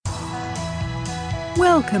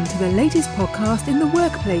Welcome to the latest podcast in the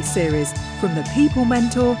Workplace series from the People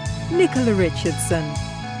Mentor, Nicola Richardson.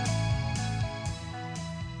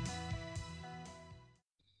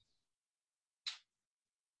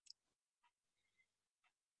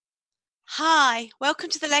 Hi, welcome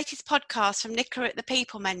to the latest podcast from Nicola at the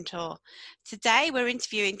People Mentor. Today we're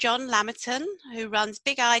interviewing John Lamerton, who runs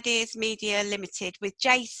Big Ideas Media Limited with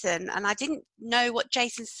Jason, and I didn't know what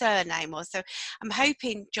Jason's surname was, so I'm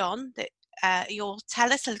hoping, John, that you'll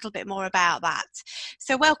tell us a little bit more about that.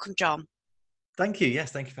 So welcome, John. Thank you.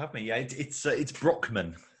 Yes, thank you for having me. Yeah, it's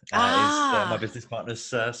Brockman is my business partner's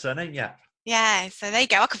surname. Yeah, so there you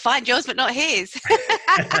go. I can find yours, but not his.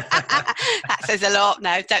 That says a lot.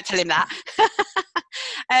 No, don't tell him that.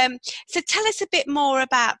 So tell us a bit more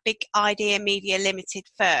about Big Idea Media Limited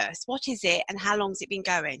first. What is it and how long has it been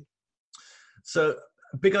going? So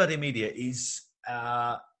Big Idea Media is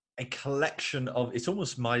a collection of, it's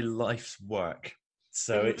almost my life's work.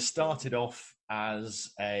 So it started off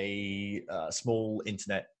as a small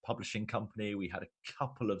internet publishing company. We had a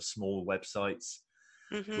couple of small websites,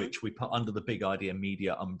 which we put under the Big Idea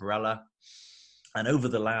Media umbrella. And over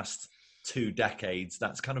the last 2 decades,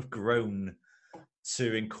 that's kind of grown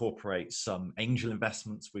to incorporate some angel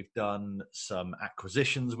investments we've done, some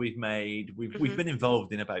acquisitions we've made. We've been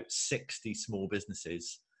involved in about 60 small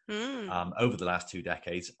businesses over the last 2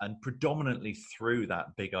 decades, and predominantly through that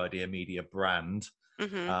Big Idea Media brand,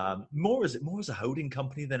 more as a holding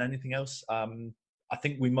company than anything else. I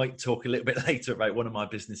think we might talk a little bit later about one of my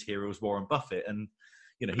business heroes, Warren Buffett, and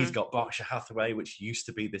he's got Berkshire Hathaway, which used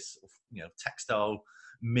to be this textile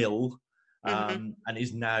mill, and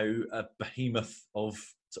is now a behemoth of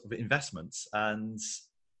sort of investments. And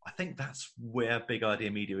I think that's where Big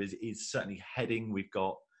Idea Media is certainly heading. We've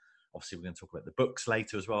got, obviously we're going to talk about the books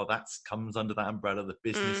later as well. That comes under that umbrella, the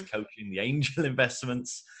business coaching, the angel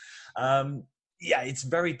investments. It's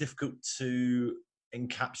very difficult to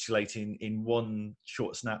encapsulate in one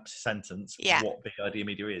short snap sentence what Big Idea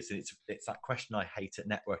Media is. And it's that question I hate at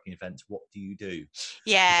networking events: what do you do?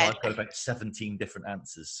 I've got about 17 different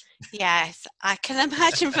answers. Yes, I can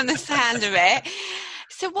imagine from the sound of it.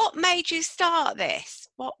 So what made you start this?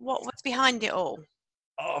 What was behind it all?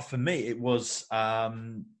 For me, it was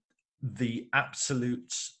the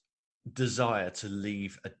absolute desire to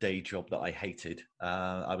leave a day job that I hated.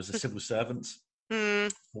 I was a civil servant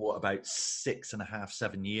for about 6.5,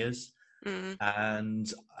 7 years.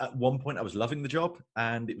 And at one point I was loving the job,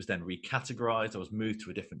 and it was then recategorized. I was moved to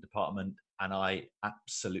a different department, and I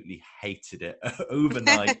absolutely hated it.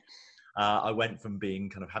 Overnight, I went from being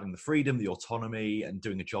kind of having the freedom, the autonomy, and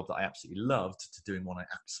doing a job that I absolutely loved to doing one I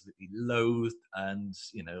absolutely loathed. And,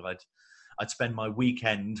 I'd spend my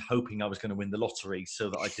weekend hoping I was going to win the lottery so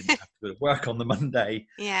that I didn't have to go to work on the Monday.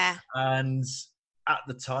 Yeah. And at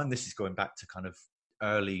the time, this is going back to kind of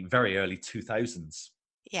very early 2000s.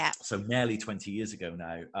 Yeah. So nearly 20 years ago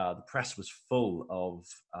now, the press was full of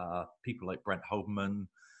people like Brent Hoberman,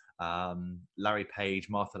 Larry Page,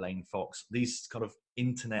 Martha Lane Fox, these kind of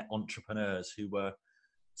internet entrepreneurs who were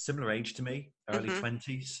similar age to me, early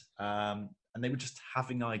 20s. And they were just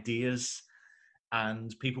having ideas,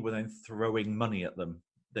 and people were then throwing money at them.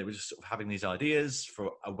 They were just sort of having these ideas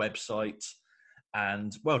for a website,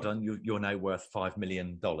 and well done, you're now worth $5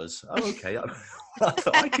 million. Oh, okay.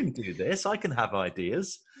 I can do this. I can have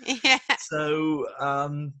ideas. Yeah. So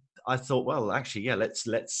I thought, well, actually, let's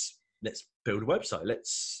build a website.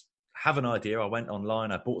 Let's have an idea. I went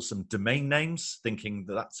online. I bought some domain names, thinking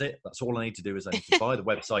that that's it. That's all I need to do is I need to buy the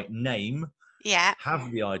website name,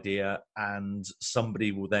 have the idea, and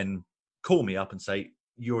somebody will then call me up and say,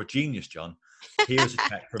 "You're a genius, John. Here's a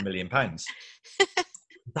check for £1 million."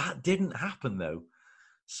 That didn't happen though.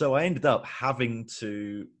 So I ended up having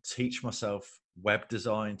to teach myself web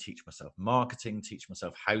design, teach myself marketing, teach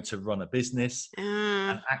myself how to run a business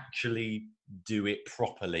and actually do it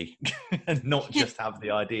properly and not just have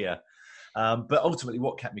the idea. But ultimately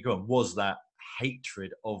what kept me going was that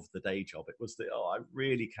hatred of the day job. It was I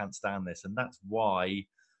really can't stand this. And that's why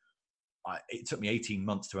it took me 18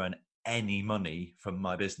 months to earn any money from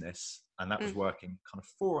my business. And that was working kind of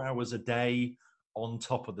 4 hours a day on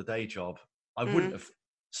top of the day job. I wouldn't have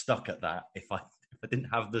stuck at that if I didn't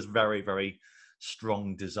have this very, very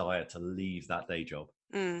strong desire to leave that day job.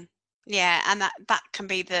 Yeah, and that can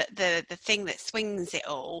be the thing that swings it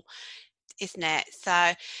all, isn't it?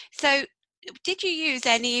 So did you use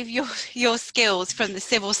any of your skills from the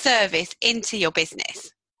civil service into your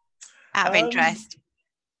business out of interest?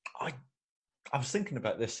 I was thinking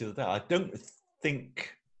about this the other day. I don't think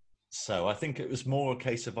so. I think it was more a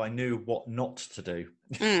case of I knew what not to do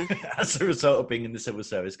as a result of being in the civil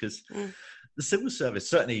service, because The civil service,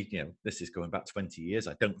 certainly, this is going back 20 years.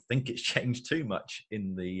 I don't think it's changed too much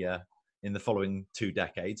in the following 2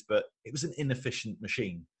 decades, but it was an inefficient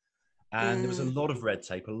machine. And there was a lot of red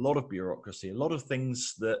tape, a lot of bureaucracy, a lot of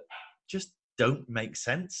things that just don't make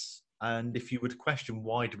sense. And if you would question,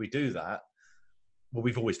 why do we do that? Well,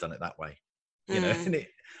 we've always done it that way. And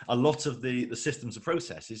a lot of the systems and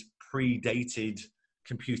processes predated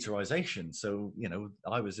computerization. So,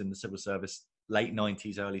 I was in the civil service late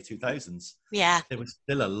 90s, early 2000s. Yeah. There was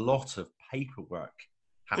still a lot of paperwork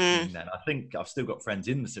happening then. I think I've still got friends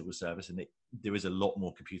in the civil service, and there is a lot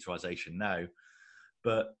more computerization now.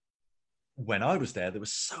 But when I was there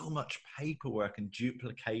was so much paperwork and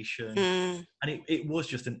duplication, and it was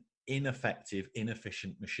just an ineffective,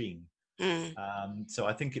 inefficient machine. So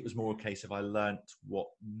I think it was more a case of I learnt what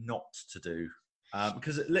not to do,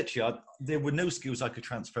 because literally there were no skills I could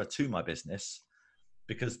transfer to my business,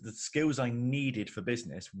 because the skills I needed for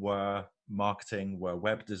business were marketing, were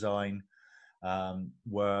web design,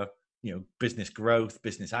 were business growth,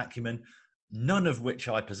 business acumen, none of which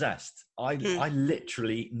I possessed. I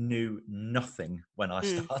literally knew nothing when I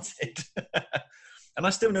started, and I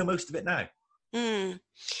still know most of it now.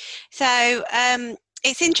 So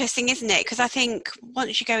it's interesting, isn't it? Because I think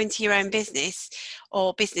once you go into your own business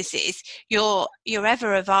or businesses, you're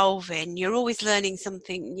ever evolving. You're always learning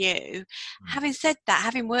something new. Having said that,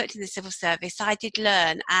 having worked in the civil service, I did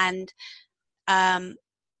learn, and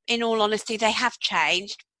in all honesty, they have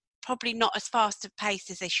changed. Probably not as fast a pace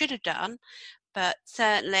as they should have done, but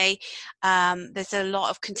certainly there's a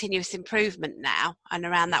lot of continuous improvement now and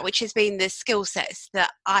around that, which has been the skill sets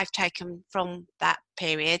that I've taken from that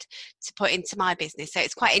period to put into my business. So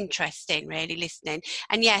it's quite interesting, really, listening.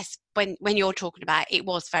 And yes, when you're talking about it, it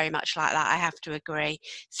was very much like that. I have to agree.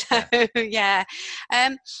 So yeah.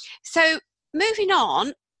 So moving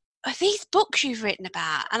on, these books you've written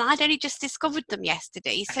about, and I'd only just discovered them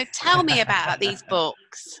yesterday. So tell me about these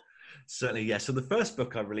books. Certainly, yeah. So the first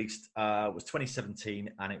book I released was 2017,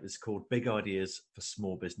 and it was called Big Ideas for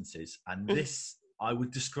Small Businesses. And this I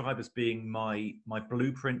would describe as being my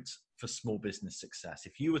blueprint for small business success.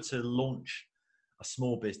 If you were to launch a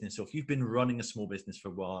small business, or if you've been running a small business for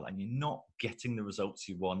a while and you're not getting the results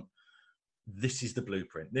you want, this is the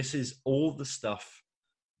blueprint. This is all the stuff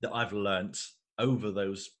that I've learnt over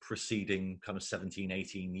those preceding kind of 17,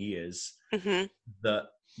 18 years, that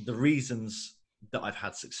the reasons that I've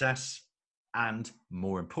had success, and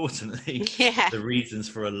more importantly, the reasons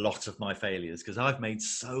for a lot of my failures, because I've made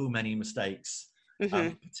so many mistakes,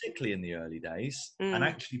 particularly in the early days, and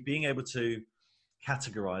actually being able to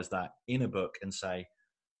categorize that in a book and say,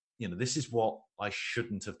 this is what I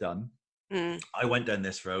shouldn't have done. I went down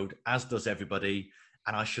this road, as does everybody,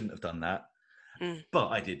 and I shouldn't have done that. But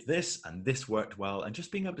I did this, and this worked well. And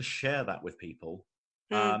just being able to share that with people,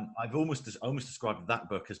 I've almost described that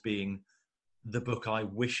book as being the book I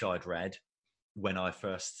wish I'd read when I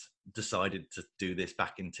first decided to do this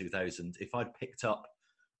back in 2000. If I'd picked up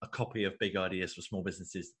a copy of Big Ideas for Small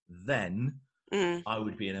Businesses then, I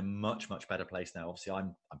would be in a much, much better place now. Obviously,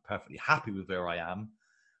 I'm perfectly happy with where I am,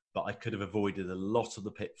 but I could have avoided a lot of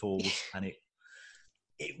the pitfalls, and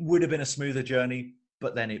it would have been a smoother journey.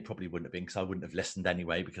 But then it probably wouldn't have been, because I wouldn't have listened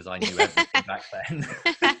anyway, because I knew everything back then.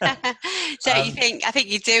 So I think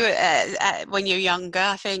you do when you're younger.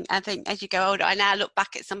 I think as you go older, I now look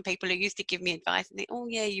back at some people who used to give me advice and think, oh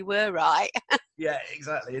yeah, you were right. Yeah,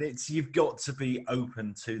 exactly. And you've got to be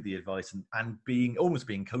open to the advice and almost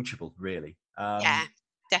being coachable, really. Yeah,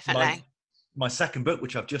 definitely. My second book,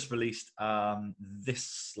 which I've just released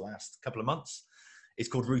this last couple of months, is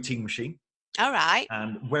called Routine Machine. All right.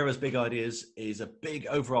 And whereas Big Ideas is a big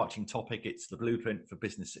overarching topic, it's the blueprint for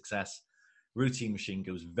business success, Routine Machine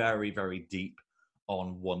goes very, very deep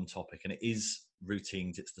on one topic. And it is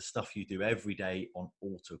routines. It's the stuff you do every day on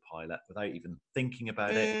autopilot without even thinking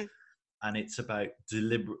about it. And it's about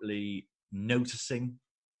deliberately noticing,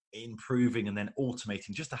 improving, and then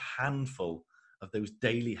automating just a handful of those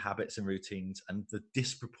daily habits and routines, and the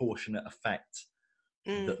disproportionate effect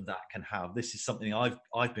that can have. This is something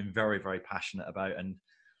I've been very, very passionate about, and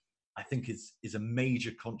I think is a major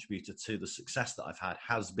contributor to the success that I've had.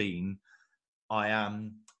 Has been,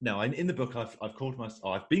 in the book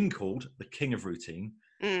I've been called the king of routine.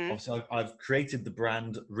 Obviously, I've created the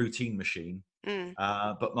brand Routine Machine,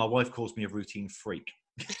 but my wife calls me a routine freak.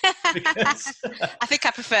 Because, I think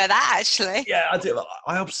I prefer that, actually. Yeah, I do.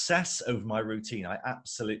 I obsess over my routine. I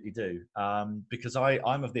absolutely do. Because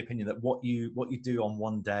I'm of the opinion that what you do on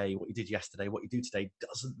one day, what you did yesterday, what you do today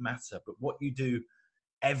doesn't matter. But what you do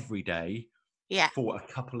every day for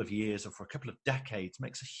a couple of years or for a couple of decades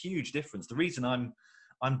makes a huge difference. The reason I'm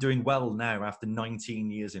I'm doing well now after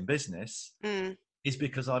 19 years in business is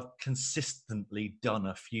because I've consistently done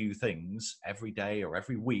a few things every day or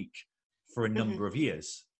every week for a number of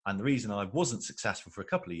years. And the reason I wasn't successful for a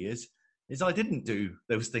couple of years is I didn't do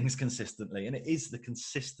those things consistently. And it is the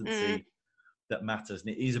consistency that matters. And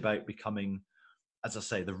it is about becoming, as I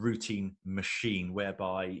say, the routine machine,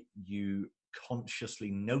 whereby you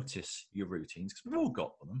consciously notice your routines, because we've all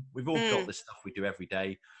got them. We've all got this stuff we do every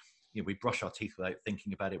day. You know, we brush our teeth without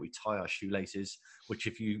thinking about it. We tie our shoelaces, which,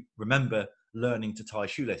 if you remember, learning to tie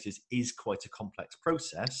shoelaces is quite a complex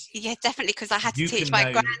process. Yeah, definitely, because I had to You teach can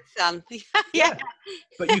my now, grandson. yeah,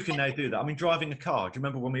 but you can now do that. I mean, driving a car. Do you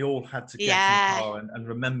remember when we all had to get in the car and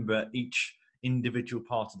remember each individual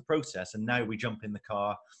part of the process? And now we jump in the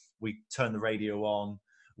car, we turn the radio on,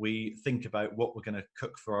 we think about what we're going to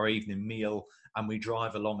cook for our evening meal, and we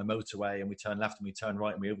drive along a motorway, and we turn left and we turn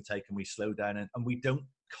right and we overtake and we slow down, and we don't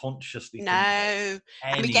consciously think about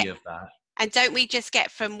any of that. And don't we just get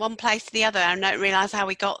from one place to the other and don't realise how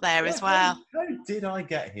we got there as well? How did I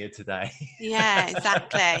get here today? Yeah,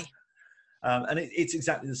 exactly. And it's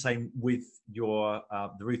exactly the same with your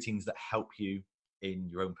the routines that help you in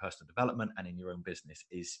your own personal development and in your own business.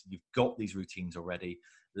 Is you've got these routines already.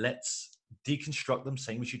 Let's deconstruct them,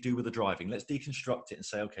 same as you do with the driving. Let's deconstruct it and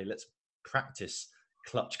say, okay, let's practice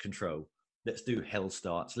clutch control. Let's do hill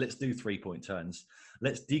starts. Let's do 3-point turns.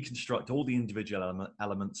 Let's deconstruct all the individual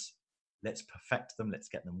elements. Let's perfect them. Let's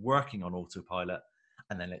get them working on autopilot.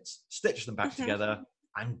 And then let's stitch them back together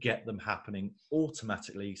and get them happening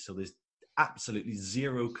automatically. So there's absolutely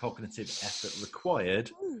zero cognitive effort required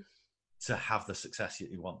to have the success that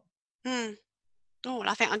you want. Oh, well,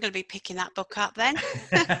 I think I'm going to be picking that book up then.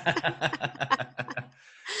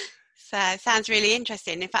 So it sounds really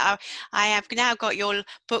interesting. In fact, I have now got your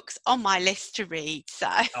books on my list to read. So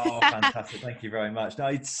oh, fantastic! Thank you very much. No,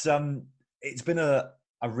 it's been a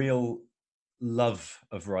real love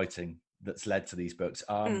of writing that's led to these books.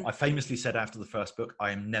 I famously said after the first book,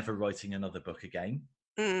 I am never writing another book again.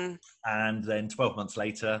 And then 12 months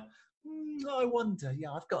later, I wonder,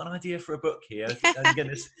 I've got an idea for a book here. And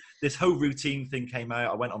again, this whole routine thing came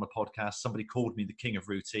out. I went on a podcast. Somebody called me the king of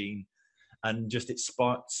routine. And just it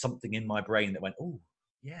sparked something in my brain that went, oh,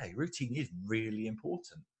 yeah, routine is really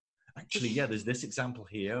important. Actually, there's this example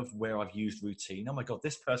here of where I've used routine. Oh my God,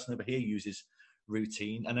 this person over here uses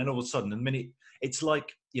routine. And then all of a sudden, the minute, it's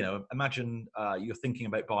like, imagine you're thinking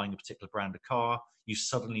about buying a particular brand of car. You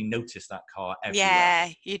suddenly notice that car everywhere. Yeah,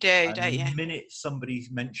 you do, and don't you? The minute somebody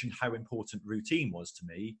mentioned how important routine was to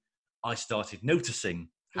me, I started noticing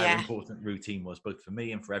how important routine was, both for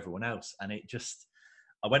me and for everyone else. And it just,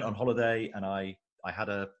 I went on holiday and I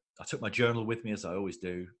took my journal with me, as I always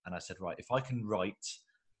do. And I said, right, if I can write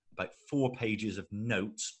about 4 pages of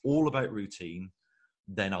notes all about routine,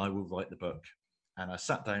 then I will write the book. And I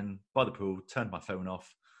sat down by the pool, turned my phone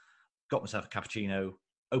off, got myself a cappuccino,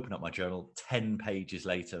 opened up my journal. 10 pages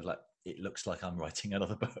later, like, it looks like I'm writing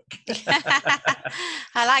another book.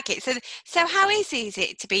 I like it. So how easy is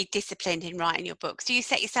it to be disciplined in writing your books? Do you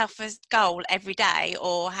set yourself a goal every day,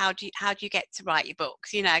 or how do you get to write your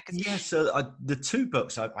books? So the 2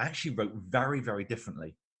 books I actually wrote very, very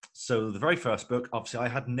differently. So the very first book, obviously, I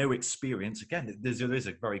had no experience. Again, there is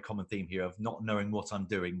a very common theme here of not knowing what I'm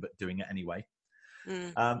doing, but doing it anyway.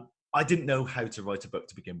 I didn't know how to write a book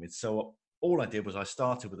to begin with. So all I did was I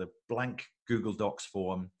started with a blank Google Docs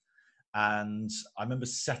form. And I remember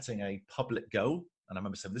setting a public goal. And I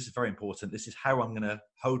remember saying, this is very important. This is how I'm going to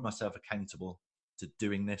hold myself accountable to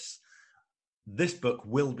doing this. This book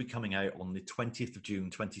will be coming out on the 20th of June,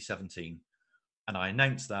 2017. And I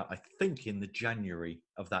announced that, I think, in the January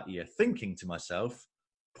of that year, thinking to myself,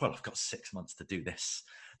 well, I've got 6 months to do this.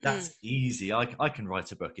 That's easy. I can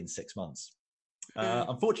write a book in 6 months.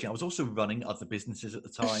 Unfortunately, I was also running other businesses at the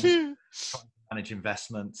time, trying to manage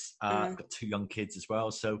investments. I've got 2 young kids as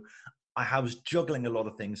well. So I was juggling a lot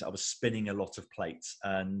of things. I was spinning a lot of plates.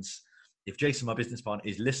 And if Jason, my business partner,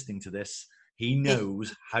 is listening to this, he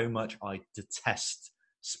knows how much I detest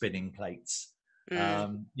spinning plates.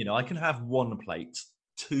 I can have 1 plate,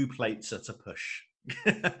 2 plates at a push.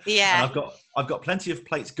 And I've got plenty of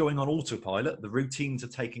plates going on autopilot. The routines are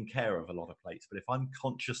taking care of a lot of plates. But if I'm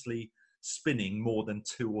consciously spinning more than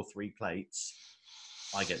 2 or 3 plates,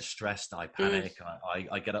 I get stressed, I panic,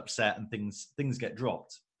 I get upset, and things get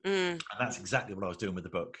dropped. And that's exactly what I was doing with the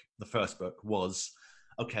book. The first book was,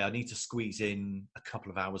 okay, I need to squeeze in a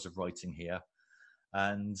couple of hours of writing here.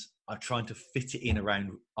 And I'm trying to fit it in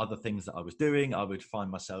around other things that I was doing. I would find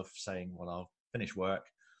myself saying, well, I'll finish work,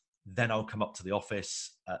 then I'll come up to the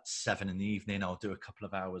office at 7 in the evening. I'll do a couple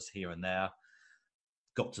of hours here and there.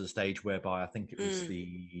 got to the stage whereby I think it was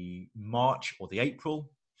the March or the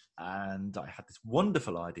April, and I had this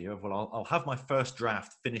wonderful idea of, well, I'll have my first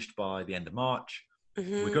draft finished by the end of March.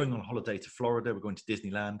 We're going on holiday to Florida. We're going to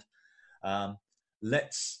Disneyland.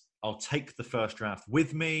 I'll take the first draft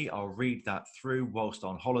with me. I'll read that through whilst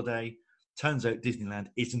on holiday. Turns out Disneyland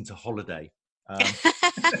isn't a holiday.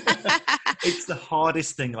 It's the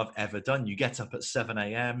hardest thing I've ever done. You get up at 7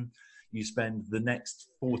 a.m. You spend the next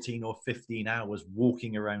 14 or 15 hours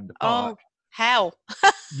walking around the park. Oh, hell.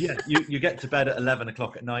 Yeah, you get to bed at 11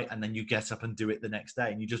 o'clock at night, and then you get up and do it the next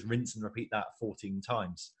day, and you just rinse and repeat that 14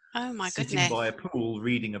 times. Oh, my Sitting goodness. by a pool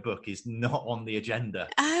reading a book is not on the agenda.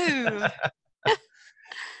 Oh.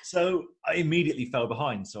 So I immediately fell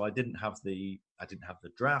behind. So I didn't have the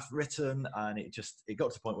draft written, and it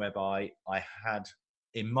got to the point whereby I had,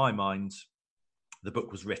 in my mind, the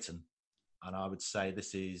book was written. And I would say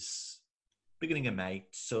this is beginning of May.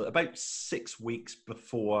 So about 6 weeks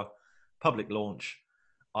before public launch,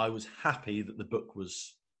 I was happy that the book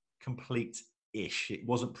was complete-ish. It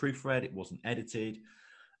wasn't proofread, it wasn't edited.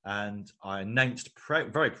 And I announced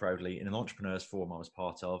very proudly in an entrepreneurs forum I was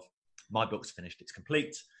part of, my book's finished, it's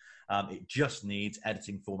complete. It just needs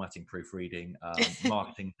editing, formatting, proofreading,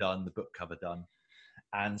 marketing done, the book cover done.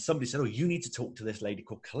 And somebody said, oh, you need to talk to this lady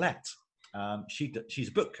called Colette. She's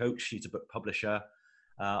a book coach, she's a book publisher.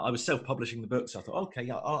 I was self-publishing the book, so I thought, okay,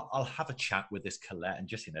 I'll have a chat with this Colette and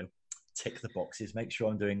just, tick the boxes, make sure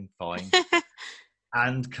I'm doing fine.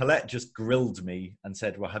 And Colette just grilled me and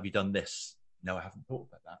said, well, have you done this? No, I haven't thought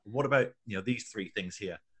about that. What about, these three things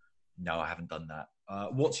here? No, I haven't done that.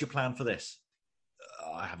 What's your plan for this?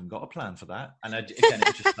 I haven't got a plan for that. And again, it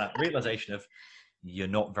was just that realization of you're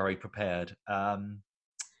not very prepared.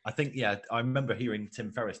 I think, I remember hearing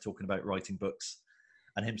Tim Ferriss talking about writing books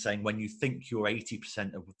and him saying, when you think you're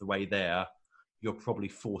 80% of the way there, you're probably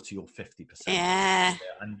 40 or 50%. Yeah.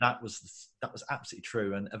 And that was absolutely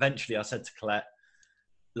true. And eventually I said to Colette,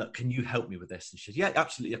 look, can you help me with this? And she said, yeah,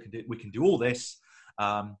 absolutely. We can do all this.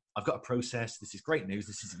 I've got a process. This is great news.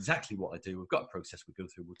 This is exactly what I do. We've got a process we go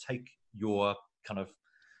through. We'll take your kind of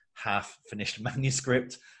half finished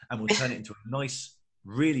manuscript and we'll turn it into a nice,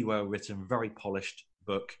 really well written, very polished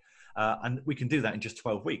book. And we can do that in just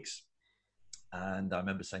 12 weeks. And I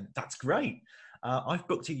remember saying, that's great. I've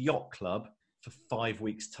booked a yacht club for 5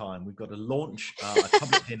 weeks time. We've got a launch. I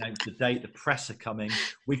publicly announced the date. The press are coming.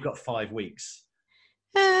 We've got 5 weeks.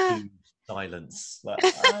 Silence.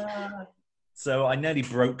 So I nearly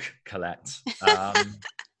broke Colette.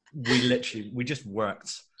 We just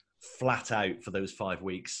worked flat out for those 5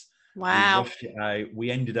 weeks. Wow. We rushed it out.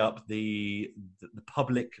 We ended up the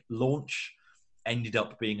public launch ended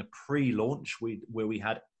up being a pre-launch where we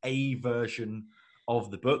had a version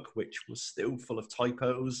of the book which was still full of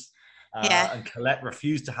typos. And Colette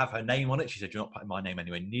refused to have her name on it. She said, you're not putting my name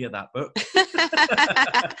anywhere near that book.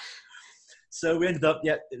 So we ended up,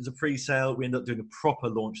 it was a pre-sale. We ended up doing a proper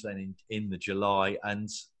launch then in the July. And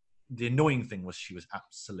the annoying thing was she was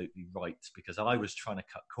absolutely right, because I was trying to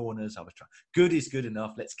cut corners. I was trying, good is good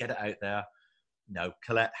enough. Let's get it out there. No,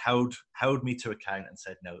 Colette held me to account and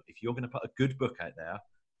said, no, if you're going to put a good book out there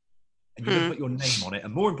and you're going to put your name on it,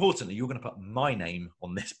 and more importantly, you're going to put my name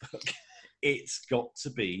on this book, it's got to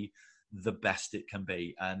be the best it can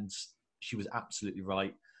be. And she was absolutely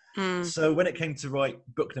right. So when it came to write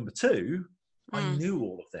book number 2, I knew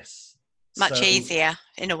all of this. Much easier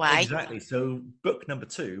in a way. Exactly. So book number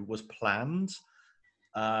 2 was planned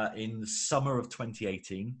in the summer of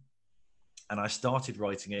 2018. And I started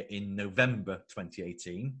writing it in November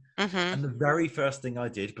 2018. And the very first thing I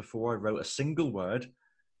did before I wrote a single word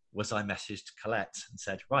was I messaged Colette and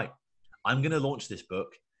said, right, I'm going to launch this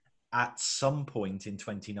book at some point in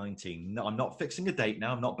 2019. No, I'm not fixing a date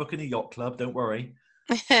now. I'm not booking a yacht club. Don't worry.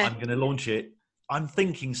 I'm going to launch it. I'm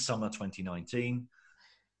thinking summer 2019.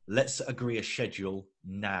 Let's agree a schedule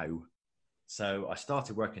now. So I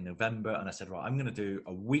started work in November and I said, right, I'm going to do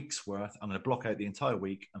a week's worth. I'm going to block out the entire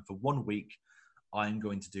week. And for 1 week, I'm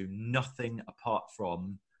going to do nothing apart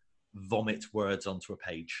from vomit words onto a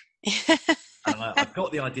page. And I've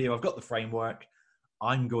got the idea. I've got the framework.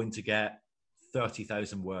 I'm going to get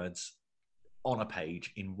 30,000 words on a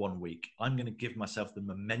page in 1 week. I'm going to give myself the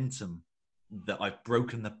momentum that I've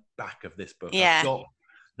broken the back of this book. I've got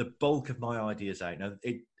the bulk of my ideas out. Now,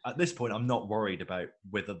 at this point, I'm not worried about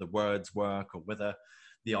whether the words work or whether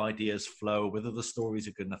the ideas flow, whether the stories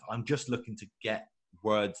are good enough. I'm just looking to get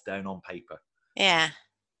words down on paper. Yeah.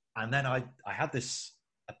 And then I had this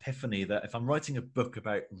epiphany that if I'm writing a book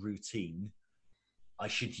about routine, I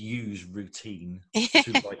should use routine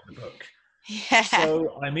to write the book. Yeah.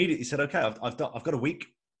 So I immediately said, okay, I've got a week.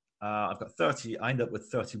 I've got 30. I end up with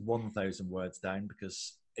 31,000 words down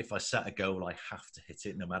because if I set a goal, I have to hit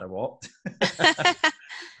it no matter what.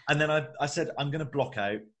 And then I said, I'm going to block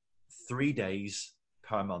out 3 days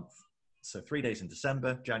per month. So 3 days in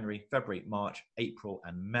December, January, February, March, April,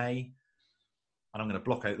 and May. And I'm going to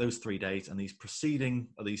block out those 3 days. And these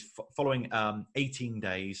following 18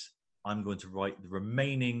 days, I'm going to write the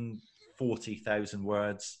remaining 40,000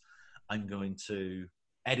 words. I'm going to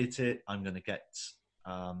edit it. I'm going to get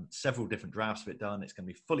several different drafts of it done. It's going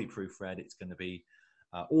to be fully proofread. It's going to be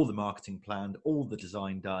all the marketing planned, all the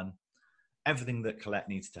design done, everything that Colette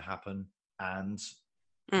needs to happen. And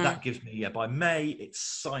that gives me, by May, it's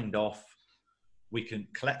signed off.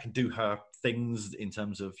 Colette can do her things in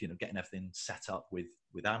terms of, getting everything set up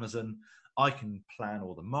with Amazon. I can plan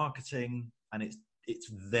all the marketing, and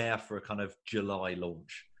it's there for a kind of July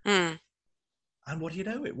launch. And what do you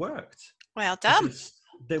know? It worked. Well done. Because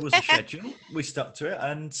there was a schedule. We stuck to it.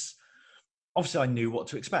 And obviously I knew what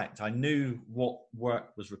to expect. I knew what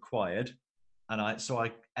work was required. And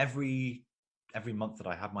every month that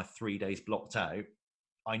I had my 3 days blocked out,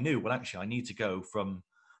 I knew, well, actually I need to go from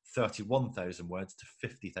 31,000 words to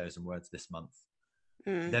 50,000 words this month.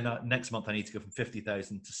 Then next month I need to go from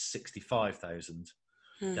 50,000 to 65,000.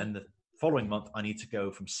 Then the following month I need to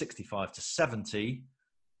go from 65 to 70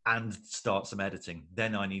 and start some editing.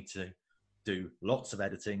 Then I need to do lots of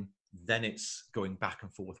editing. Then it's going back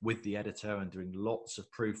and forth with the editor and doing lots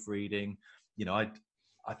of proofreading. I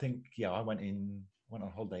think I went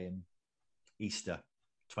on holiday in Easter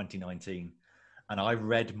 2019, and I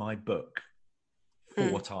read my book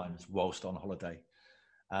 4 times whilst on holiday.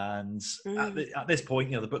 And at this point,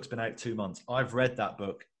 the book's been out 2 months. I've read that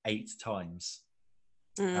book 8 times,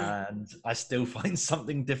 and I still find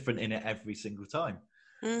something different in it every single time.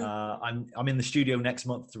 I'm in the studio next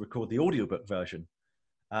month to record the audiobook version.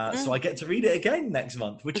 So I get to read it again next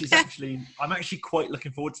month, which is I'm actually quite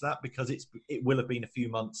looking forward to that, because it will have been a few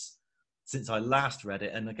months since I last read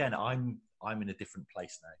it. And again, I'm in a different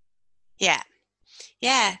place now.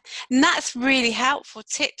 Yeah. And that's really helpful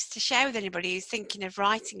tips to share with anybody who's thinking of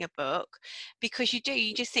writing a book, because you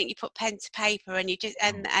just think you put pen to paper and you just,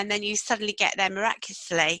 and then you suddenly get there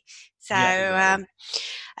miraculously. So, exactly.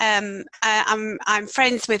 I'm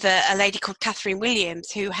friends with a lady called Catherine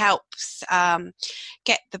Williams, who helps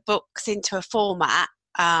get the books into a format,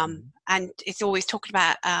 and it's always talking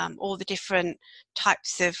about all the different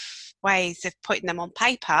types of ways of putting them on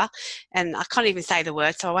paper, and I can't even say the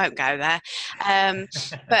word, so I won't go there.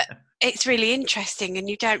 But it's really interesting, and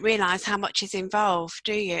you don't realise how much is involved,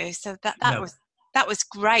 do you? So that was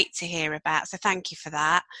great to hear about. So thank you for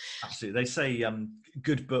that. Absolutely. They say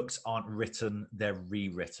good books aren't written, they're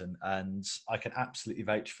rewritten. And I can absolutely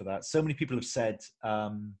vouch for that. So many people have said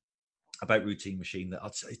about Routine Machine that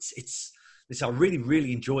I really,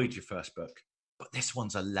 really enjoyed your first book, but this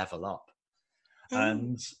one's a level up.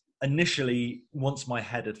 And initially, once my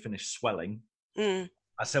head had finished swelling, I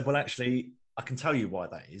said, well, actually, I can tell you why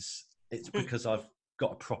that is. It's because I've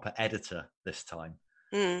got a proper editor this time.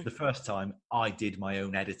 The first time I did my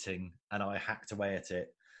own editing and I hacked away at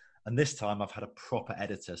it. And this time I've had a proper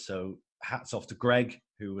editor. So hats off to Greg,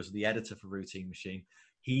 who was the editor for Routine Machine.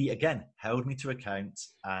 He, again, held me to account,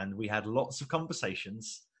 and we had lots of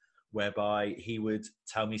conversations whereby he would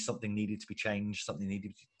tell me something needed to be changed, something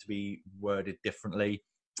needed to be worded differently.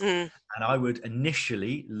 And I would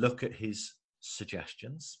initially look at his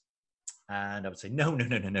suggestions, and I would say, no,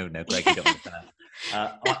 Greg, you don't understand.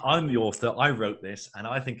 I'm the author. I wrote this, and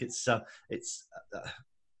I think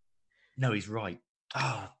no, he's right.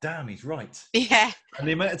 Oh, damn, he's right. Yeah. And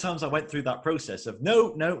the amount of times I went through that process of,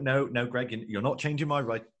 no, Greg, you're not changing my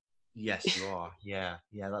right. Yes, you are. Yeah,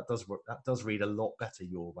 that does work. That does read a lot better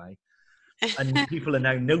your way. And people are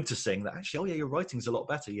now noticing that actually, oh yeah, your writing's a lot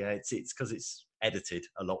better. Yeah, it's because it's edited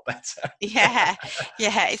a lot better. yeah,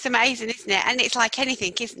 it's amazing, isn't it? And it's like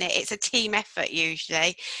anything, isn't it? It's a team effort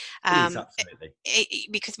usually. It is, absolutely.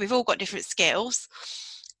 Because we've all got different skills,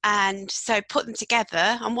 and so put them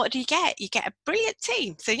together, and what do you get? You get a brilliant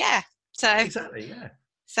team. So Exactly,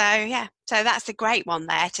 yeah. So that's a great one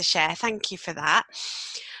there to share. Thank you for that.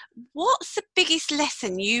 What's the biggest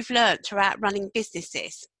lesson you've learned throughout running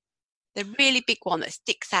businesses? The really big one that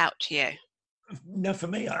sticks out to you? No, for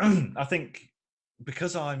me, I think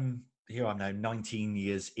because I'm now 19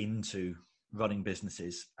 years into running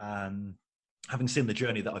businesses, and having seen the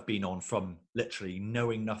journey that I've been on from literally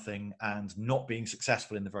knowing nothing and not being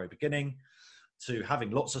successful in the very beginning to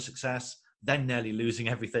having lots of success, then nearly losing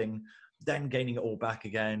everything, then gaining it all back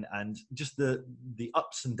again, and just the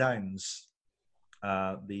ups and downs,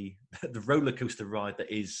 the roller coaster ride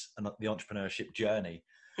that is the entrepreneurship journey.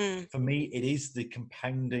 For me, it is the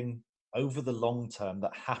compounding over the long term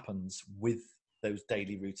that happens with those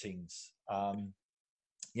daily routines. About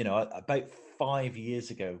 5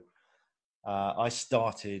 years ago, I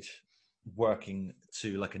started working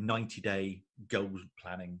to like a 90-day goal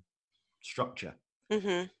planning structure. Mm-hmm.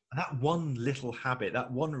 And that one little habit,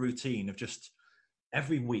 that one routine of just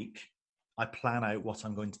every week, I plan out what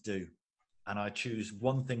I'm going to do. And I choose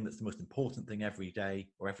one thing that's the most important thing every day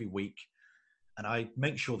or every week. And I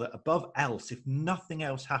make sure that above else, if nothing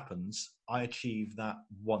else happens, I achieve that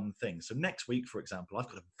one thing. So next week, for example, I've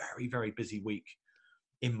got a very, very busy week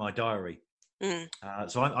in my diary.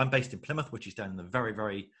 So I'm based in Plymouth, which is down in the very,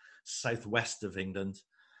 very southwest of England.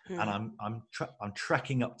 And I'm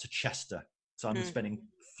trekking up to Chester. So I'm spending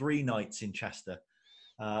 3 nights in Chester.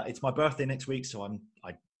 It's my birthday next week, so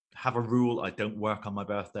I have a rule: I don't work on my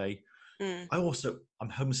birthday. I'm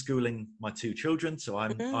homeschooling my 2 children, so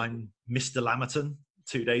I'm Mr. Lamerton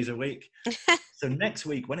 2 days a week. So next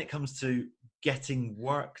week, when it comes to getting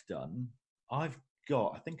work done, I've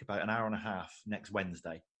got, I think, about an hour and a half next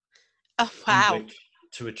Wednesday. Oh, wow. In which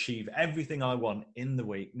to achieve everything I want in the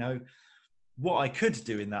week. Now, what I could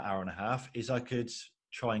do in that hour and a half is I could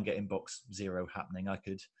try and get inbox zero happening. I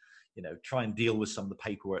could, try and deal with some of the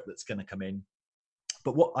paperwork that's going to come in.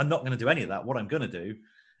 But what I'm not going to do any of that. What I'm going to do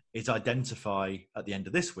is identify at the end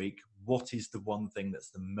of this week, what is the one thing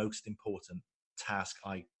that's the most important task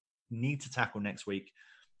I need to tackle next week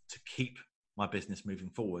to keep my business moving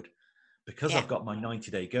forward. Because I've got my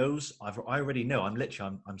 90-day goals, I already know,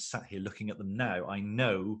 I'm sat here looking at them now. I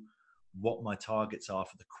know what my targets are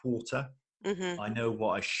for the quarter. I know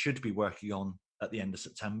what I should be working on at the end of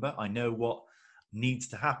September. I know what needs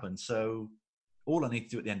to happen. So all I need to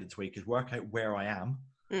do at the end of the week is work out where I am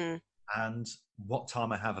and what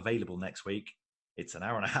time I have available next week. It's an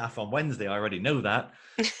hour and a half on Wednesday. I already know that.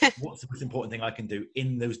 What's the most important thing I can do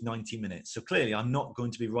in those 90 minutes? So clearly I'm not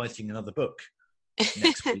going to be writing another book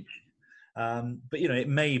next week. But it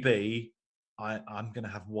may be I'm going to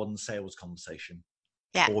have one sales conversation,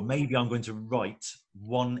 or maybe I'm going to write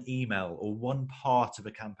one email or one part of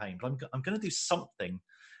a campaign. But I'm going to do something,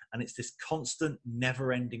 and it's this constant,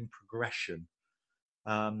 never-ending progression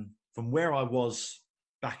from where I was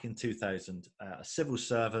back in 2000, a civil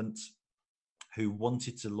servant who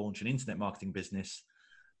wanted to launch an internet marketing business,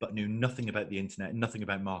 but knew nothing about the internet, nothing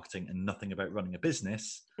about marketing, and nothing about running a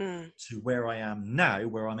business, to where I am now,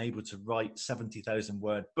 where I'm able to write 70,000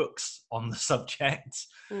 word books on the subject,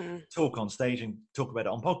 talk on stage and talk about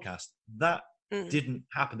it on podcast. That didn't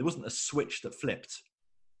happen. There wasn't a switch that flipped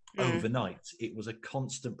overnight. It was a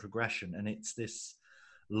constant progression, and it's this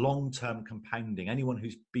long-term compounding. Anyone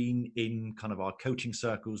who's been in kind of our coaching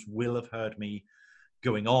circles will have heard me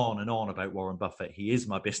going on and on about Warren Buffett. He is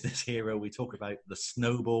my business hero. We talk about the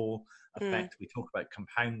snowball effect. We talk about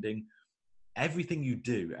compounding. Everything you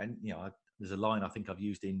do, and there's a line I think I've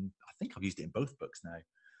used it in both books now,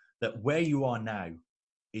 that where you are now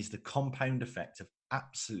is the compound effect of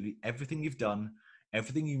absolutely everything you've done,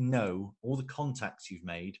 everything you know, all the contacts you've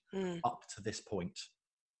made up to this point.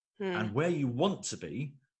 And where you want to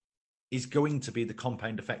be is going to be the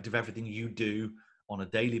compound effect of everything you do on a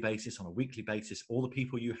daily basis, on a weekly basis, all the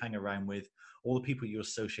people you hang around with, all the people you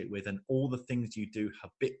associate with, and all the things you do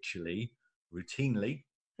habitually, routinely,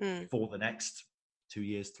 for the next 2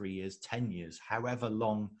 years, 3 years, 10 years, however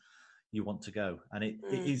long you want to go. And it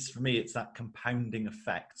is, for me, it's that compounding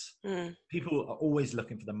effect. People are always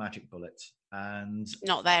looking for the magic bullet, and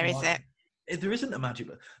not there, is it? There isn't a magic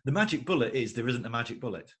bullet. The magic bullet is there isn't a magic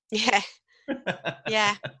bullet. Yeah.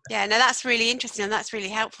 No, that's really interesting, and that's really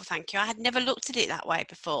helpful. Thank you. I had never looked at it that way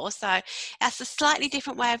before, so that's a slightly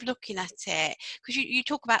different way of looking at it, because you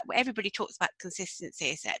talk about, everybody talks about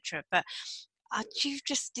consistency, etc., but you've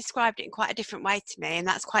just described it in quite a different way to me, and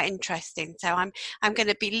that's quite interesting. So I'm going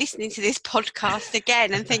to be listening to this podcast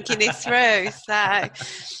again and thinking this through.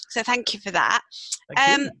 So thank you for that.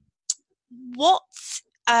 Thank you. What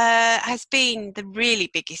has been the really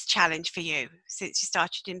biggest challenge for you since you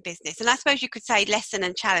started in business? And I suppose you could say lesson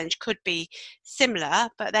and challenge could be similar,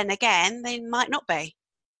 but then again, they might not be.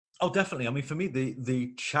 Oh, definitely. I mean, for me,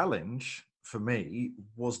 the challenge for me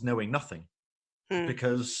was knowing nothing,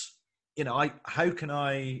 because how can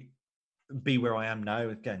I be where I am now?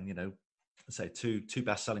 Again, say two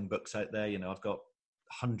best-selling books out there. I've got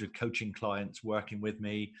 100 coaching clients working with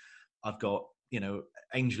me. I've got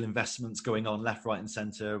angel investments going on left, right, and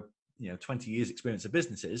center. 20 years experience of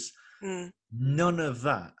businesses. None of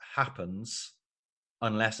that happens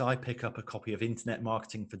unless I pick up a copy of Internet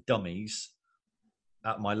Marketing for Dummies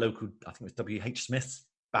at my local, I think it was W.H. Smith's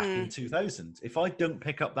back in 2000. If I don't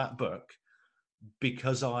pick up that book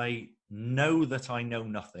because I know that I know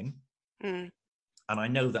nothing. Mm. And I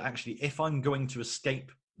know that actually, if I'm going to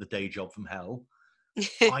escape the day job from hell,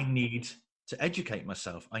 I need to educate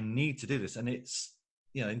myself. I need to do this. And it's,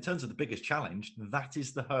 in terms of the biggest challenge, that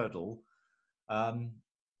is the hurdle.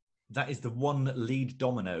 That is the one lead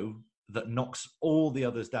domino that knocks all the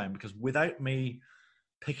others down, because without me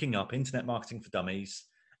picking up Internet Marketing for Dummies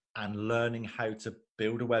and learning how to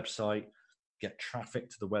build a website, get traffic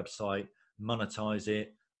to the website, monetize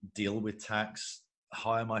it, deal with tax,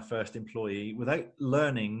 hire my first employee, without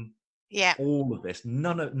learning all of this,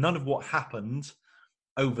 none of what happened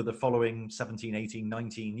over the following 17, 18,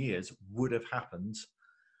 19 years would have happened,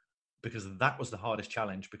 because that was the hardest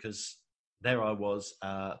challenge. Because there I was,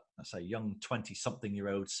 let's say, young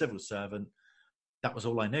 20-something-year-old civil servant. That was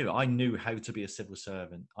all I knew. I knew how to be a civil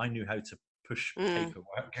servant. I knew how to push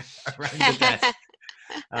paperwork around the desk.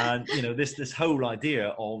 And this whole idea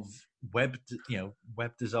of web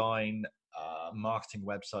design, marketing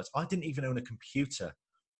websites. I didn't even own a computer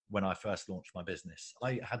when I first launched my business.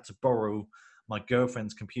 I had to borrow my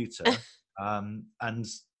girlfriend's computer, and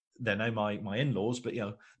they're now my in-laws, but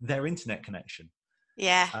their internet connection.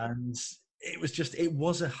 Yeah. And it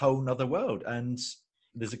was a whole nother world. And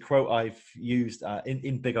there's a quote I've used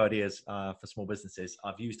in Big Ideas for Small Businesses.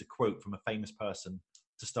 I've used a quote from a famous person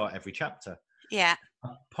to start every chapter. Yeah.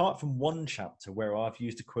 Apart from one chapter where I've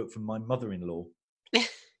used a quote from my mother-in-law.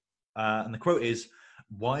 And the quote is,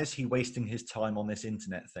 "Why is he wasting his time on this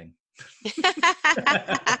internet thing?" And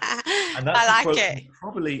that's I like quote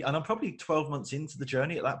it. I'm probably 12 months into the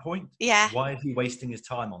journey at that point. Yeah. Why is he wasting his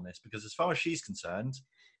time on this? Because as far as she's concerned,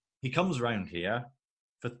 he comes around here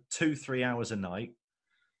for 2-3 hours a night,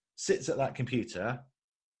 sits at that computer,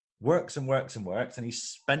 works and works and works, and he's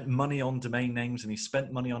spent money on domain names, and he's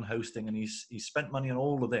spent money on hosting, and he's spent money on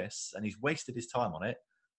all of this, and he's wasted his time on it.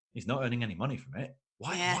 He's not earning any money from it.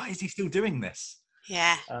 Why is he still doing this?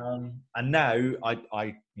 Yeah. And now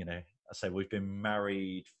I say we've been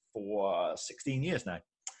married for 16 years now.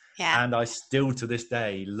 Yeah. And I still to this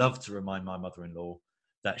day love to remind my mother-in-law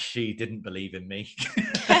that she didn't believe in me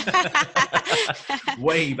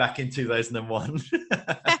way back in 2001.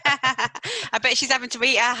 I bet she's having to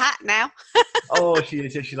eat her hat now. Oh, she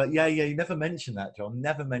is. She's like, yeah, you never mention that, John.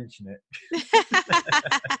 Never mention it.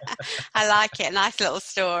 I like it. Nice little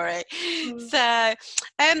story. So,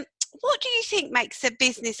 what do you think makes a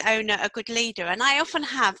business owner a good leader? And I often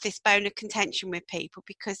have this bone of contention with people,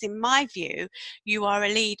 because in my view, you are a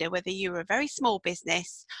leader, whether you're a very small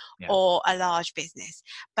business or a large business.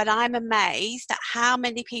 But I'm amazed at how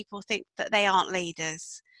many people think that they aren't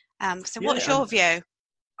leaders. So what's your view?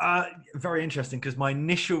 Very interesting, because my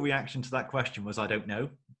initial reaction to that question was I don't know,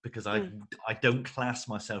 because I don't class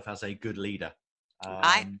myself as a good leader.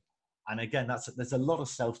 And again, there's a lot of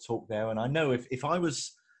self-talk there. And I know if I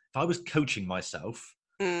was coaching myself,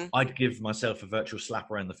 I'd give myself a virtual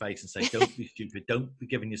slap around the face and say, don't be stupid. Don't be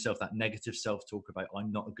giving yourself that negative self-talk about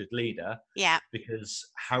I'm not a good leader. Yeah. Because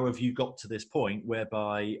how have you got to this point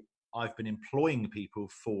whereby I've been employing people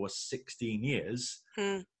for 16 years,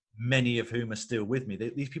 many of whom are still with me.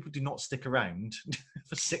 These people do not stick around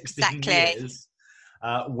for 16 years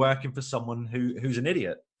working for someone who's an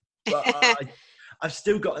idiot. But I've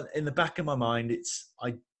still got in the back of my mind,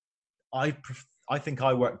 I think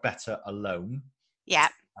I work better alone. Yeah.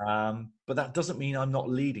 But that doesn't mean I'm not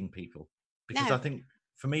leading people, because I think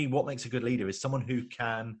for me, what makes a good leader is someone who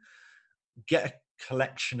can get a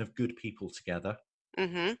collection of good people together,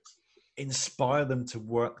 inspire them to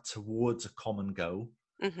work towards a common goal,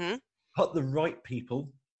 put the right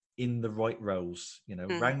people in the right roles,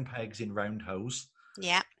 round pegs in round holes,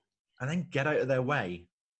 and then get out of their way.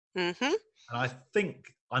 And I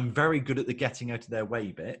think I'm very good at the getting out of their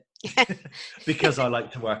way bit because I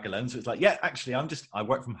like to work alone. So it's like, actually, I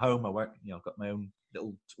work from home. I've got my own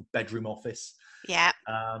little bedroom office. Yeah.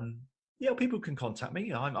 People can contact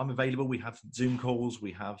me. I'm available. We have Zoom calls.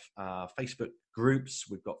 We have Facebook groups.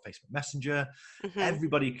 We've got Facebook Messenger.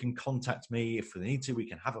 Everybody can contact me if they need to. We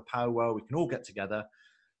can have a powwow. We can all get together.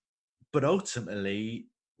 But ultimately,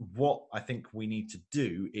 what I think we need to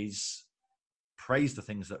do is praise the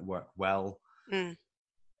things that work well,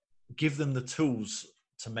 give them the tools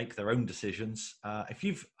to make their own decisions. If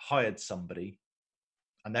you've hired somebody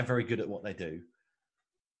and they're very good at what they do,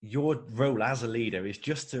 your role as a leader is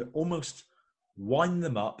just to almost wind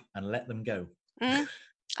them up and let them go.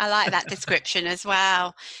 I like that description as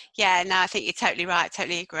well. Yeah, no, I think you're totally right.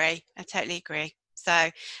 I totally agree. So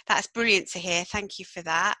that's brilliant to hear. Thank you for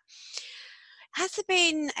that. Has there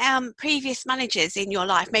been previous managers in your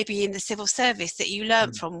life, maybe in the civil service, that you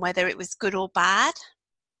learned from, whether it was good or bad?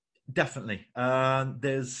 Definitely.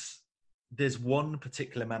 There's there's one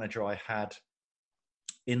particular manager I had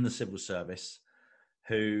in the civil service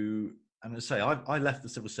who, and I say I left the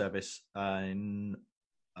civil service in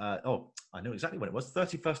I know exactly when it was,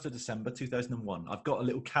 31st of December 2001. I've got a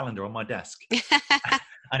little calendar on my desk,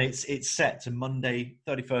 and it's set to Monday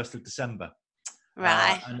 31st of December.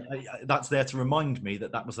 Right. That's there to remind me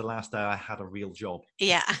that was the last day I had a real job.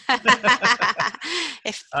 Yeah.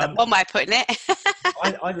 If one way of putting it.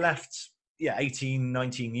 I left 18,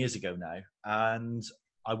 19 years ago now, and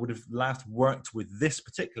I would have last worked with this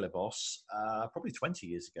particular boss probably 20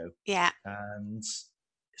 years ago. Yeah. And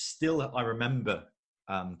still I remember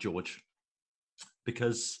George,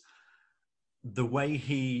 because the way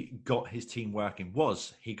he got his team working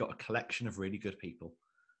was he got a collection of really good people.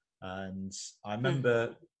 And I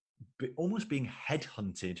remember almost being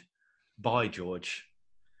headhunted by George,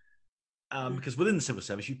 because within the civil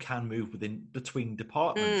service you can move between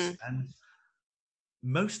departments, and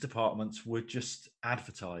most departments would just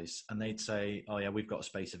advertise and they'd say, oh yeah, we've got a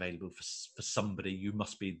space available for somebody. You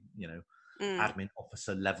must be, admin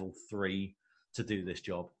officer level 3 to do this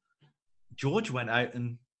job. George went out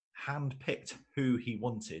and handpicked who he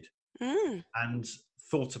wanted and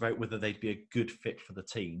thought about whether they'd be a good fit for the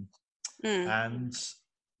team. And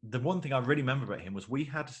the one thing I really remember about him was we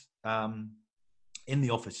had in the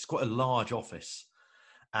office, it's quite a large office,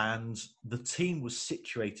 and the team was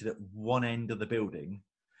situated at one end of the building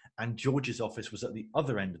and George's office was at the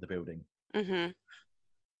other end of the building.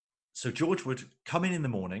 So George would come in the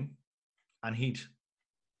morning and he'd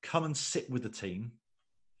come and sit with the team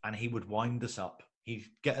and he would wind us up. He'd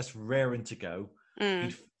get us raring to go.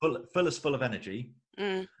 He'd fill us full of energy,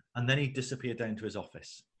 and then he'd disappear down to his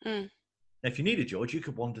office. Now, if you needed George, you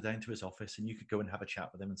could wander down to his office and you could go and have a chat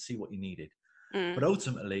with him and see what you needed. But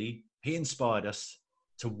ultimately, he inspired us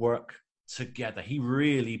to work together. He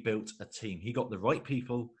really built a team. He got the right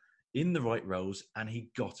people in the right roles and he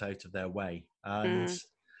got out of their way. And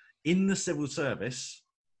in the civil service,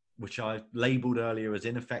 which I labelled earlier as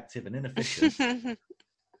ineffective and inefficient,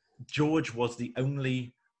 George was the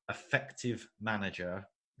only effective manager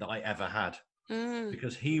that I ever had,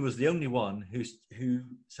 because he was the only one who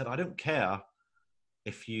said, I don't care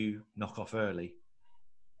if you knock off early.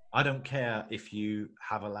 I don't care if you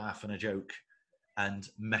have a laugh and a joke and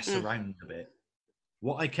mess around a bit.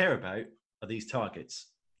 What I care about are these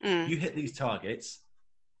targets. You hit these targets,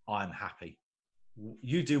 I'm happy.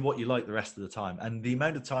 You do what you like the rest of the time. And the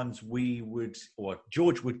amount of times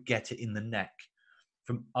George would get it in the neck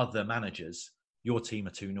from other managers, your team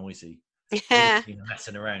are too noisy. Your team are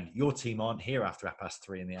messing around. Your team aren't here after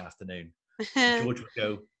 3:30 in the afternoon. George would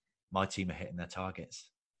go, my team are hitting their targets.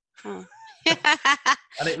 And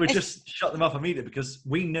it would just shut them off immediately, because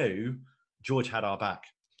we knew George had our back.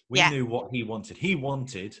 We knew what he wanted. He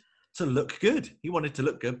wanted to look good. He wanted to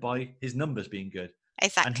look good by his numbers being good.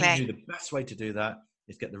 Exactly. And he knew the best way to do that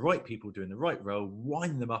is get the right people doing the right role,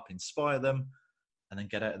 wind them up, inspire them, and then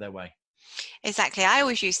get out of their way. Exactly. I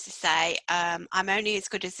always used to say, I'm only as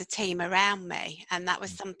good as the team around me. And that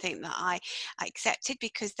was something that I accepted,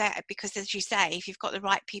 because as you say, if you've got the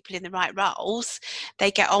right people in the right roles,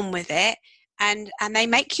 they get on with it and they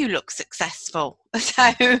make you look successful.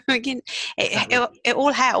 So it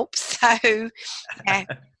all helps. So yeah,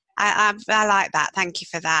 I like that. Thank you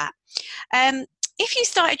for that. If you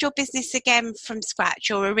started your business again from scratch,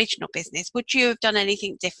 your original business, would you have done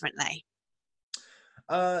anything differently?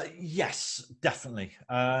 Yes, definitely.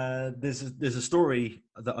 There's a story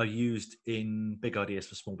that I used in Big Ideas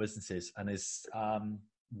for Small Businesses, and is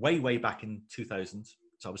way back in 2000.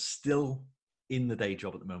 So I was still in the day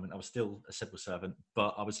job at the moment. I was still a civil servant,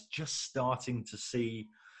 but I was just starting to see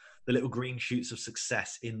the little green shoots of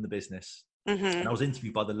success in the business. And I was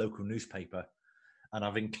interviewed by the local newspaper, and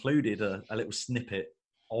I've included a little snippet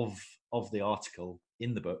of the article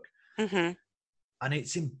in the book. And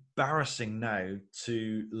it's embarrassing now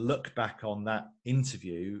to look back on that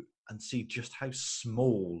interview and see just how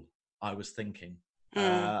small I was thinking.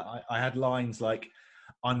 I had lines like,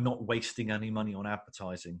 I'm not wasting any money on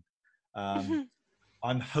advertising.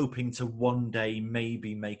 I'm hoping to one day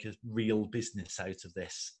maybe make a real business out of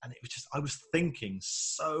this. And it was just, I was thinking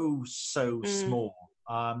so small.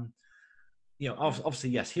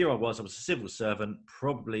 Obviously, yes, here I was a civil servant.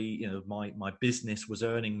 Probably, my business was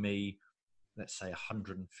earning me, let's say,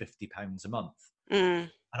 £150 a month. And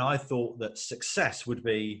I thought that success would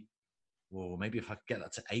be, well, maybe if I could get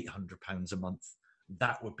that to £800 a month,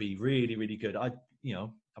 that would be really, really good.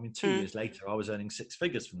 2 years later, I was earning six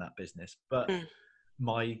figures from that business. But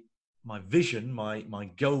my vision,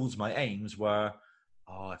 my goals, my aims were,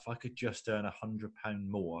 if I could just earn £100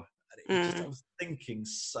 more. I was thinking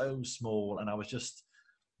so small, and I was just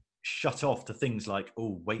shut off to things like,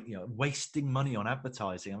 wasting money on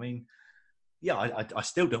advertising. I mean, yeah, I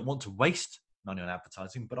still don't want to waste money on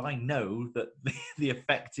advertising, but I know that the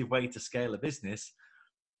effective way to scale a business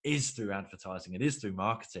is through advertising. It is through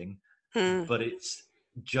marketing, but it's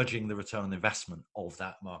judging the return on investment of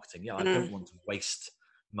that marketing. Yeah, I don't want to waste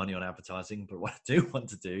money on advertising, but what I do want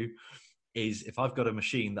to do is, if I've got a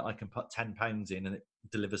machine that I can put £10 in and it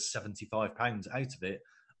delivers £75 out of it,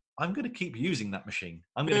 I'm going to keep using that machine.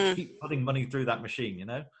 I'm going to keep putting money through that machine, you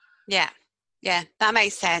know? Yeah, that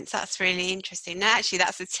makes sense. That's really interesting. Now, actually,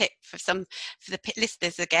 that's a tip for the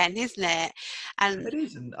listeners again, isn't it? And it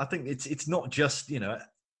is, and I think it's not just,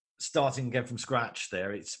 starting again from scratch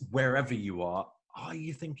there. It's wherever you are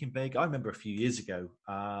you thinking big? I remember a few years ago,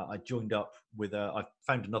 I joined up with I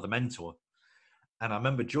found another mentor, and I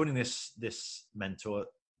remember joining this mentor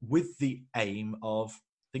with the aim of,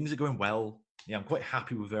 things are going well. Yeah, I'm quite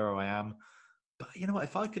happy with where I am. But you know what?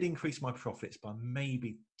 If I could increase my profits by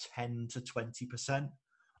maybe 10 to 20%,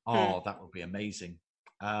 that would be amazing.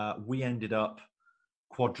 We ended up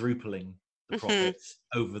quadrupling the profits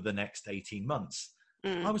over the next 18 months.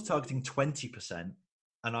 I was targeting 20%,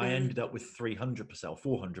 and I ended up with 300%,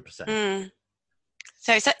 400%.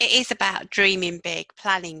 So it is about dreaming big,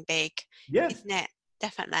 planning big, isn't it?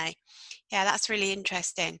 Definitely. Yeah, that's really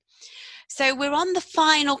interesting. So we're on the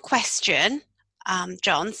final question,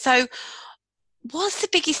 John. So what's the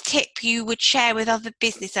biggest tip you would share with other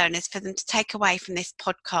business owners for them to take away from this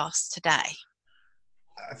podcast today?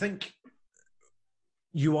 I think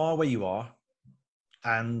you are where you are,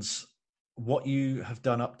 and what you have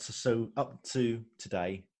done up to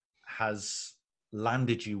today has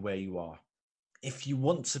landed you where you are. If you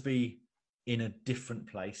want to be in a different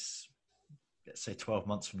place, let's say 12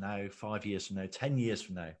 months from now, 5 years from now, 10 years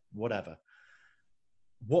from now, whatever,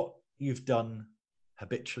 what you've done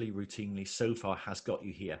habitually, routinely so far has got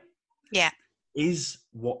you here. Yeah. Is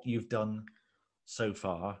what you've done so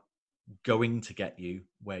far going to get you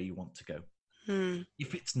where you want to go?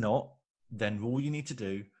 If it's not, then all you need to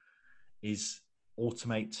do is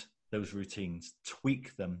automate those routines,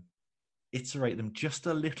 tweak them, iterate them just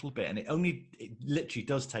a little bit. And it literally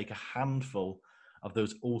does take a handful of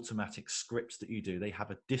those automatic scripts that you do. They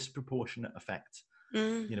have a disproportionate effect.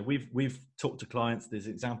 We've talked to clients. There's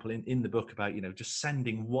an example in the book about, just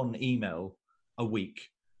sending one email a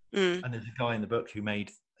week. And there's a guy in the book who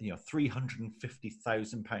made,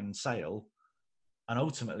 £350,000 sale. And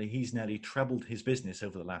ultimately he's nearly trebled his business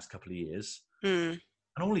over the last couple of years. And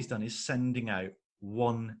all he's done is sending out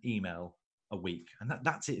one email a week. And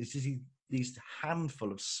that's it. It's just these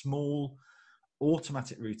handful of small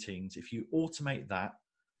automatic routines. If you automate that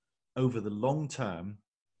over the long term,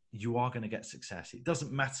 you are going to get success. It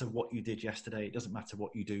doesn't matter what you did yesterday. It doesn't matter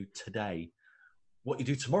what you do today. What you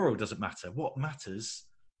do tomorrow doesn't matter. What matters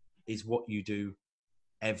is what you do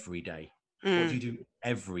every day. What do you do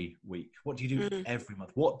every week? What do you do every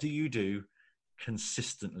month? What do you do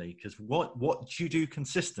consistently? Because what you do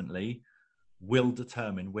consistently will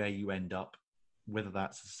determine where you end up, whether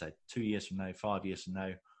that's, as I said, 2 years from now, 5 years from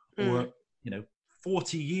now, or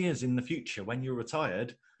 40 years in the future when you're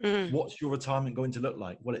retired. What's your retirement going to look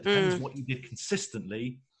like? Well, it depends what you did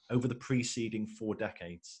consistently over the preceding 4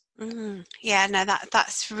 decades. Yeah, no,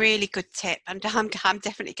 that's really good tip. I'm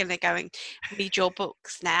definitely going to go and read your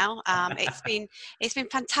books now. It's been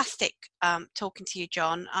fantastic talking to you,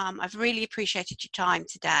 John. I've really appreciated your time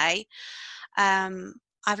today.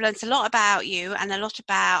 I've learned a lot about you and a lot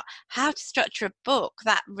about how to structure a book.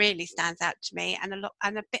 That really stands out to me, and a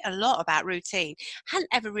lot about routine.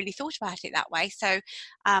 Hadn't ever really thought about it that way. So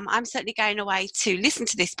I'm certainly going away to listen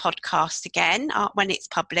to this podcast again when it's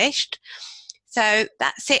published. So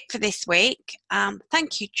that's it for this week.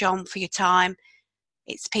 Thank you, John, for your time.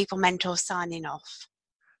 It's People Mentor signing off.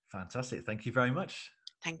 Fantastic. Thank you very much.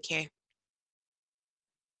 Thank you.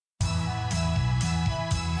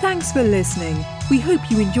 Thanks for listening. We hope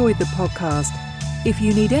you enjoyed the podcast. If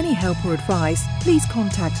you need any help or advice, please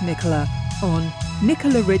contact Nicola on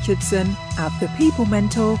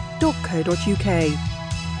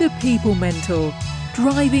nicolarichardsson@thepeoplementor.co.uk. The People Mentor,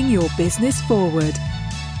 driving your business forward.